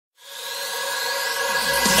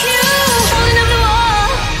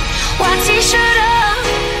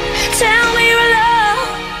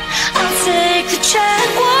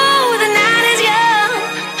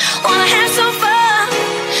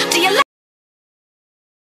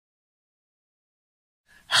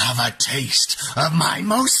Have a taste of my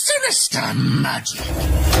most sinister magic.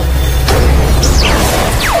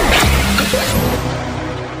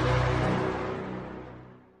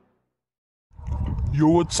 Yo,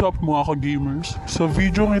 what's up mga ka-gamers? Sa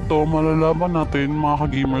video ito, malalaman natin mga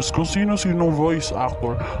ka-gamers kung sino-sinong voice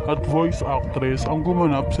actor at voice actress ang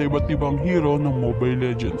gumanap sa iba't ibang hero ng Mobile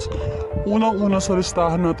Legends. Unang-una sa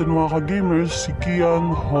listahan natin mga ka-gamers, si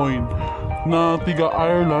Kian Hoyne na tiga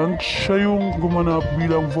Ireland. Siya yung gumanap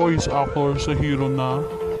bilang voice actor sa hero na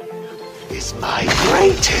Is my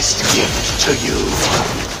greatest gift to you.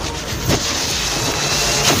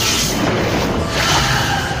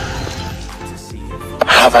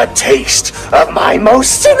 Have a taste of my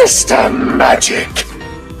most sinister magic.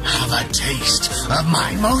 Have a taste of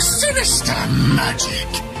my most sinister magic.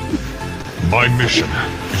 My mission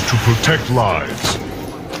is to protect lives.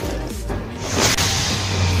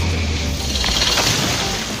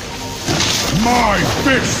 My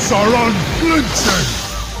fists are unflinching!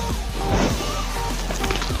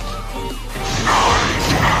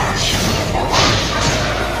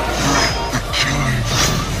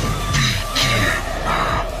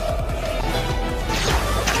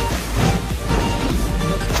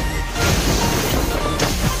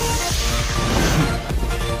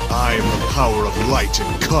 I am the power of light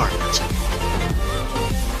incarnate.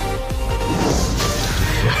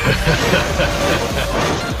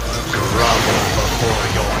 Grovel before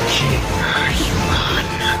your king, human.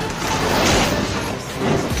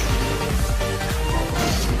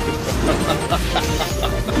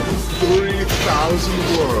 3,000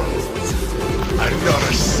 worlds, and not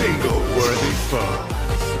a single worthy foe.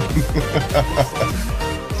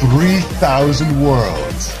 3,000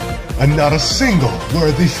 worlds, and not a single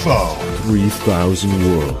worthy foe. 3,000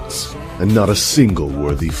 worlds, and not a single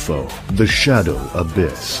worthy foe. The Shadow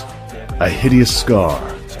Abyss, a hideous scar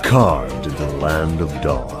carved into the land of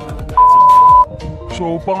dawn.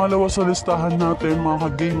 So, pangalawa sa listahan natin mga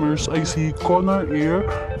ka-gamers ay si Connor Eyre.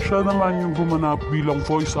 Siya naman yung gumanap bilang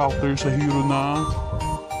voice actor sa hero na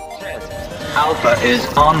Alpha is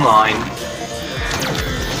online.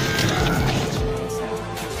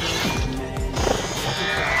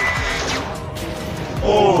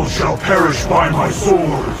 All shall perish by my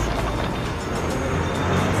sword.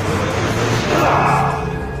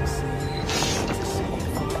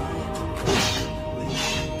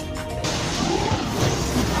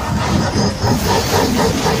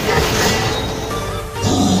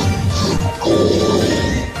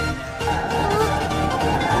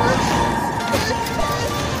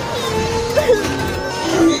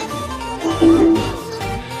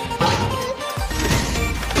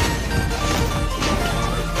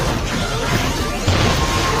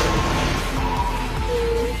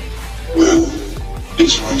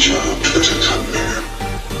 It's my job to come here.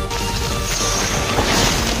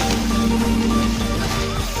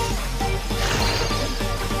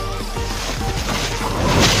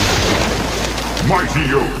 Mighty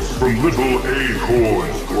oaks from little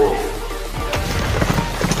acorns grow.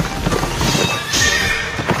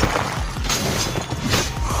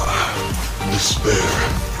 Despair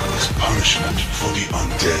is punishment for the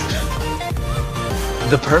undead.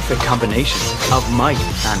 The perfect combination of might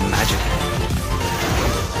and magic.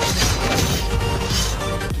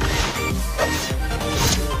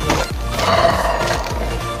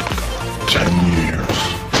 10 years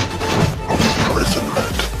of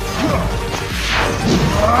imprisonment.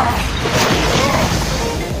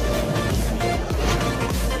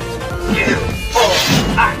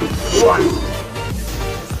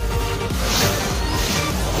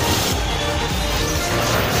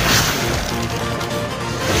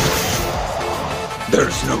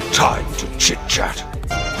 There's no time to chit-chat.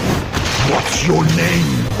 What's your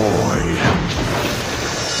name, boy?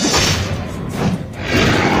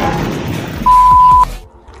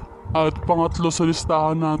 At pangatlo sa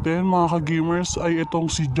listahan natin mga ka-gamers ay itong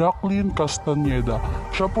si Jacqueline Castaneda.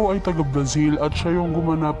 Siya po ay taga-Brazil at siya yung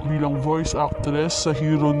gumanap bilang voice actress sa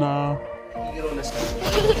hero na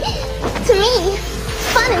To me,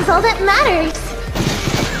 fun is all that matters.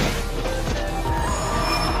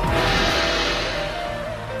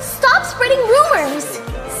 Stop spreading rumors.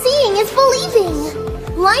 Seeing is believing.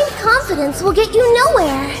 Blind confidence will get you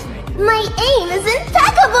nowhere. My aim is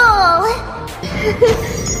impeccable.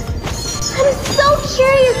 I'm so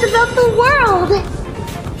curious about the world!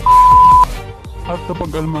 At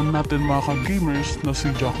napag-alman natin mga ka-gamers na si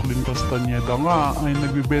Jacqueline Castaneda nga ay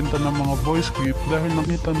nagbibenta ng mga voice clip dahil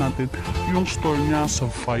nakita natin yung store niya sa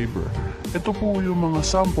Fiverr. Ito po yung mga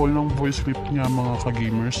sample ng voice clip niya mga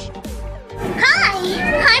ka-gamers. Hi!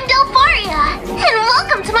 I'm Delphoria! And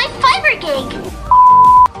welcome to my Fiverr gig!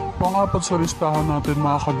 pang-apat sa listahan natin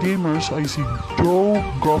mga ka-gamers ay si Joe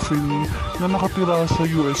Goffini na nakatira sa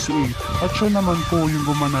USA at siya naman po yung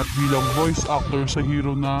gumanap bilang voice actor sa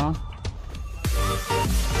hero na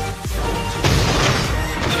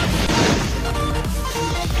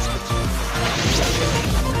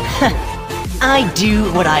I do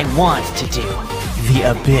what I want to do. The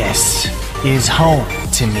Abyss is home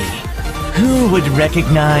to me. Who would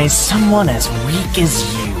recognize someone as weak as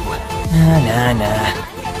you? Nah.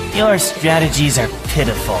 Your strategies are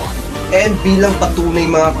pitiful. And bilang patunay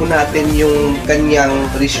mga po natin yung kanyang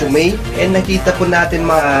resume, and nakita po natin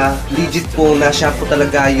mga legit po na siya po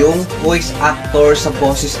talaga yung voice actor sa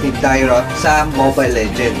boses ni Dyrot sa Mobile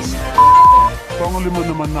Legends. Pangalima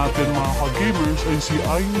naman natin mga ka-gamers ay si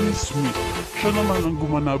Amy Smith. Siya naman ang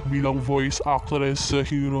gumanap bilang voice actress sa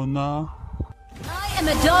hero na I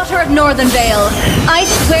am a daughter of Northern Vale. I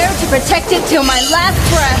swear to protect it till my last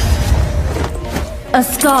breath. A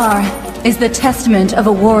scar is the testament of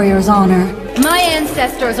a warrior's honor. My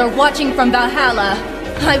ancestors are watching from Valhalla.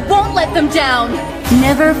 I won't let them down.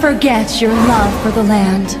 Never forget your love for the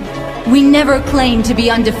land. We never claim to be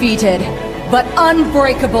undefeated, but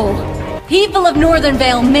unbreakable. People of Northern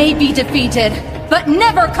Vale may be defeated, but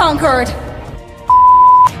never conquered.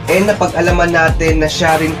 And napag-alaman natin na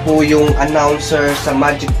siya rin po yung announcer sa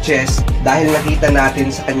Magic Chess dahil nakita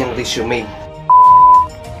natin sa kanyang resume.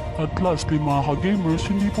 At lastly mga ka-gamers,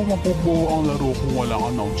 hindi po mapubuo ang laro kung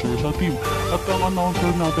walang announcer sa team. At ang announcer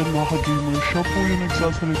natin mga ka-gamers, siya po yung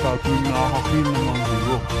nagsasalita tuwing nakakakill ng mga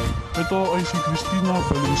hero. Ito ay si Cristina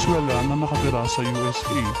Valenzuela na nakatira sa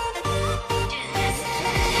USA.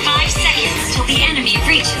 5 seconds till the enemy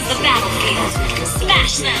reaches the battlefield.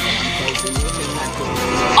 Smash them!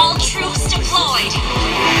 All troops deployed!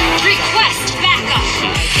 Request backup!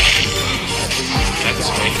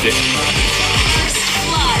 That's my dick. First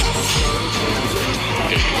blood!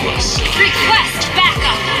 Request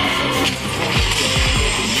backup!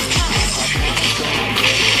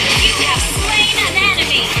 You have slain an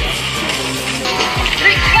enemy!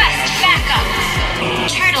 Request backup!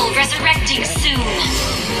 Turtle resurrecting soon!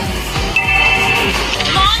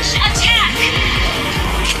 Launch attack!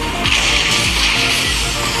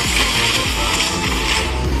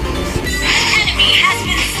 An enemy has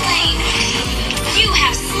been slain! You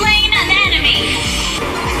have slain an enemy!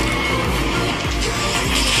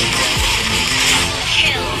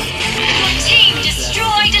 Kill! Your team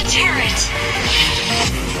destroyed a turret!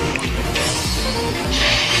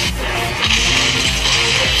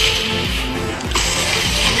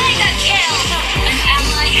 Mega kill! An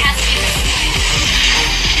ally has been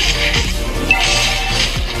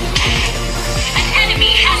an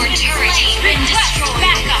enemy has been destroyed.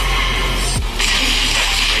 Backup.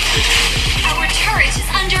 Our turret is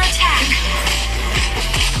under attack.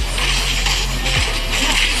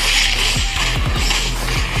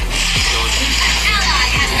 An ally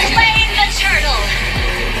has slain the turtle.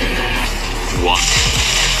 What?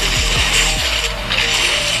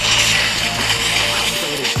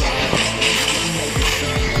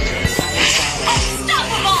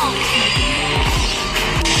 Unstoppable!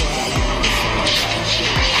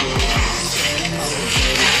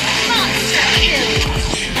 Monster kill!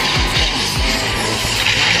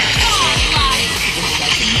 Godlike!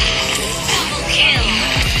 Double kill!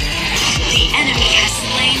 The enemy has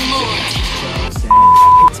slain Lord.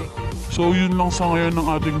 So yun lang sa ngayon ng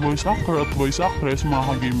ating voice actor at voice actress mga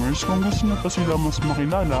ka-gamers. Kung gusto nyo pa sila mas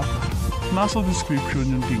makilala, nasa description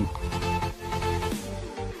yung link.